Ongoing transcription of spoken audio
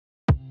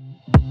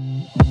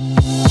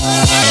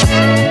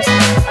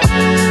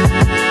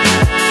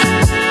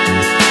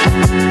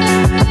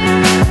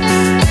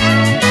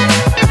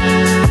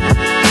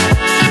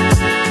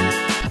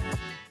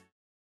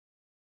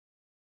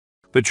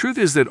The truth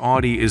is that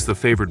Audi is the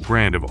favorite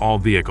brand of all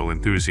vehicle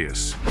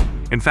enthusiasts.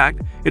 In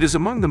fact, it is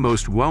among the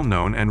most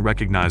well-known and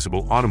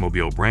recognizable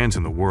automobile brands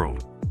in the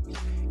world.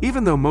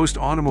 Even though most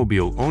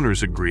automobile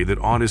owners agree that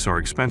Audis are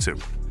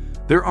expensive,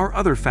 there are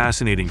other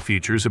fascinating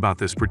features about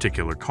this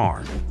particular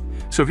car.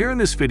 So here in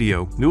this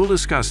video, we will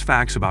discuss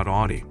facts about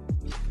Audi.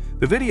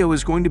 The video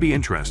is going to be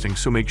interesting,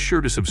 so make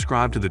sure to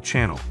subscribe to the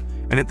channel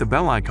and hit the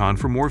bell icon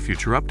for more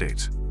future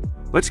updates.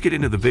 Let's get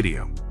into the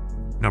video.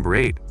 Number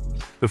 8.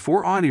 The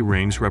 4 Audi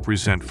rings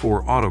represent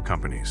 4 auto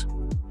companies.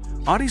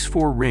 Audi's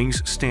 4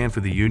 rings stand for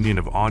the union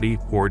of Audi,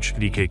 Porsche,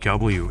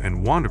 DKW,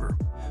 and Wanderer,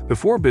 the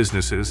 4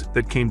 businesses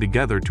that came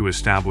together to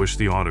establish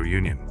the Auto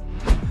Union.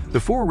 The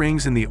 4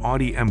 rings in the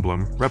Audi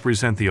emblem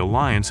represent the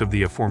alliance of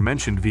the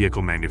aforementioned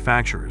vehicle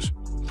manufacturers.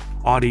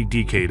 Audi,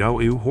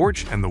 DKW,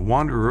 Porsche, and the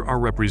Wanderer are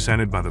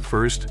represented by the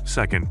first,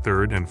 second,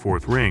 third, and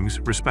fourth rings,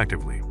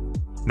 respectively.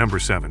 Number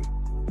 7.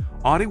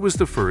 Audi was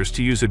the first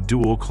to use a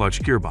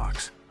dual-clutch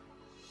gearbox.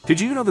 Did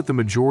you know that the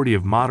majority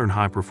of modern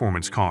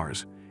high-performance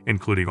cars,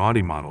 including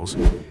Audi models,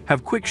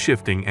 have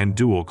quick-shifting and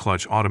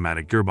dual-clutch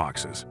automatic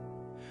gearboxes?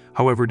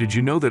 However, did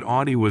you know that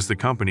Audi was the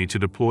company to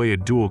deploy a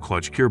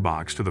dual-clutch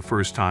gearbox for the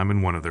first time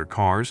in one of their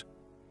cars?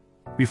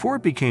 Before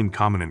it became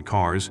common in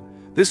cars,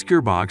 this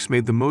gearbox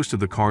made the most of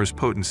the car's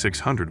potent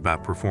 600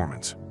 watt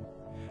performance.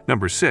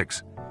 Number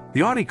 6.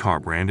 The Audi car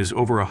brand is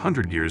over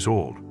 100 years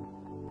old.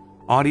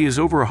 Audi is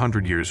over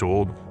 100 years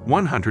old,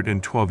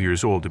 112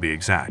 years old to be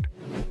exact.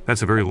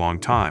 That's a very long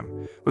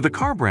time, but the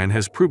car brand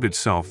has proved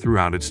itself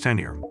throughout its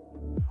tenure.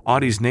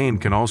 Audi's name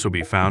can also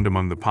be found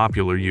among the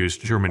popular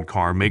used German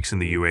car makes in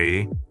the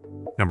UAE.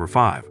 Number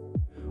 5.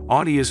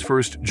 Audi is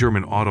first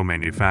German auto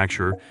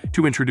manufacturer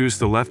to introduce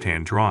the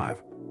left-hand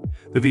drive.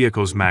 The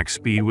vehicle's max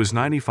speed was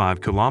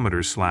 95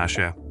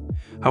 km/h.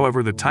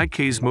 However, the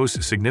Taycan's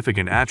most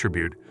significant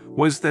attribute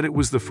was that it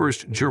was the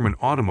first German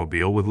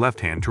automobile with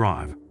left-hand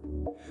drive.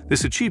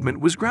 This achievement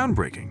was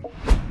groundbreaking.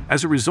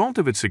 As a result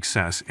of its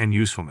success and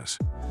usefulness,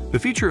 the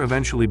feature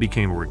eventually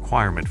became a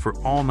requirement for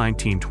all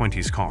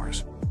 1920s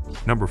cars.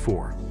 Number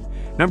 4.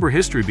 Number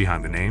history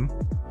behind the name.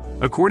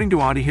 According to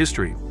Audi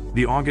history,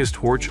 the August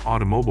Horch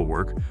Automobile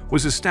Work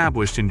was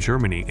established in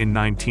Germany in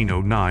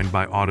 1909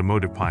 by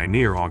automotive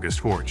pioneer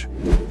August Horch.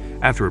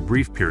 After a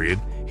brief period,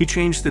 he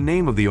changed the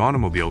name of the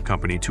automobile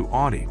company to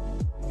Audi.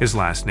 His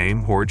last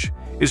name, Horch,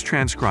 is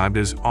transcribed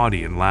as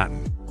Audi in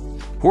Latin.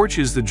 Horch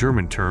is the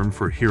German term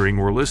for hearing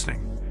or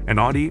listening, and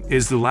Audi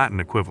is the Latin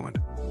equivalent.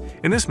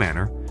 In this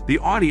manner, the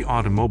Audi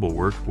Automobile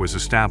Work was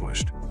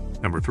established.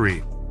 Number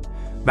 3.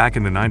 Back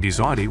in the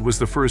 90s, Audi was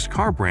the first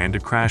car brand to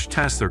crash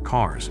test their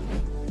cars.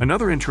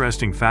 Another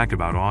interesting fact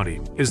about Audi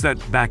is that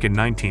back in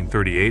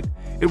 1938,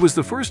 it was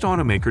the first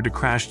automaker to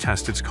crash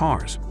test its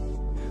cars.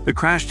 The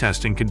crash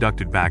testing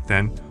conducted back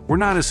then were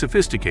not as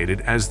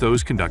sophisticated as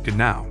those conducted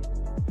now.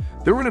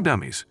 There were no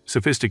dummies,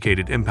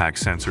 sophisticated impact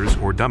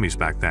sensors, or dummies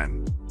back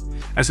then.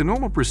 As a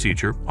normal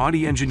procedure,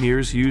 Audi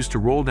engineers used to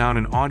roll down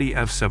an Audi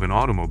F7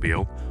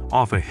 automobile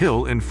off a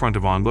hill in front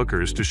of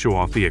onlookers to show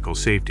off vehicle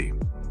safety.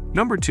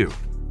 Number 2.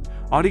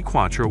 Audi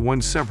Quattro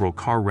won several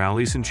car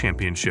rallies and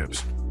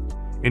championships.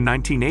 In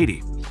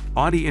 1980,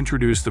 Audi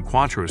introduced the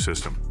Quattro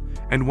system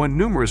and won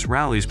numerous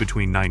rallies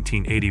between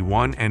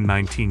 1981 and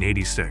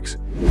 1986.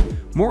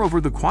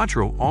 Moreover, the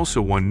Quattro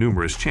also won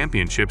numerous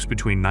championships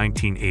between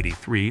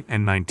 1983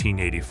 and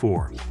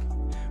 1984.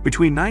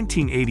 Between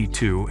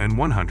 1982 and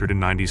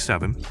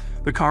 197,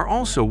 the car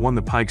also won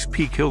the Pikes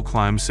Peak Hill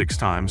Climb 6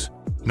 times.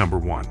 Number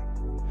 1.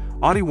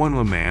 Audi won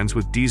Le Mans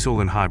with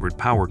diesel and hybrid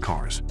power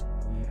cars.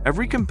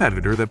 Every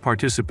competitor that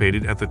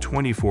participated at the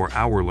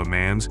 24-hour Le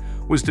Mans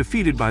was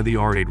defeated by the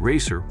R8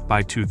 racer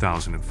by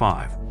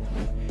 2005.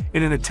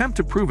 In an attempt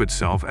to prove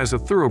itself as a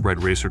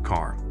thoroughbred racer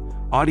car,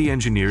 Audi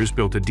engineers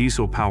built a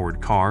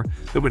diesel-powered car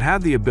that would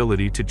have the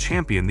ability to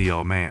champion the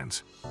Le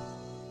Mans.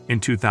 In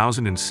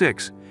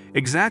 2006,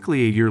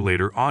 exactly a year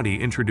later, Audi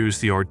introduced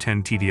the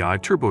R10 TDI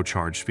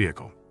turbocharged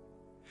vehicle.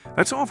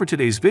 That's all for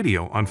today's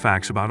video on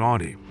facts about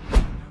Audi.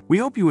 We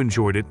hope you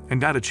enjoyed it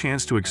and got a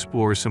chance to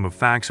explore some of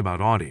facts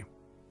about Audi.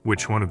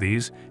 Which one of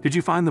these did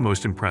you find the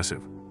most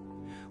impressive?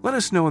 Let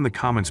us know in the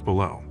comments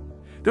below.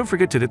 Don't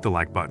forget to hit the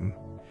like button,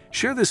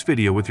 share this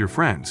video with your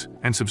friends,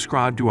 and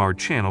subscribe to our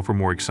channel for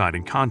more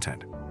exciting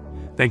content.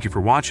 Thank you for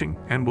watching,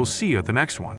 and we'll see you at the next one.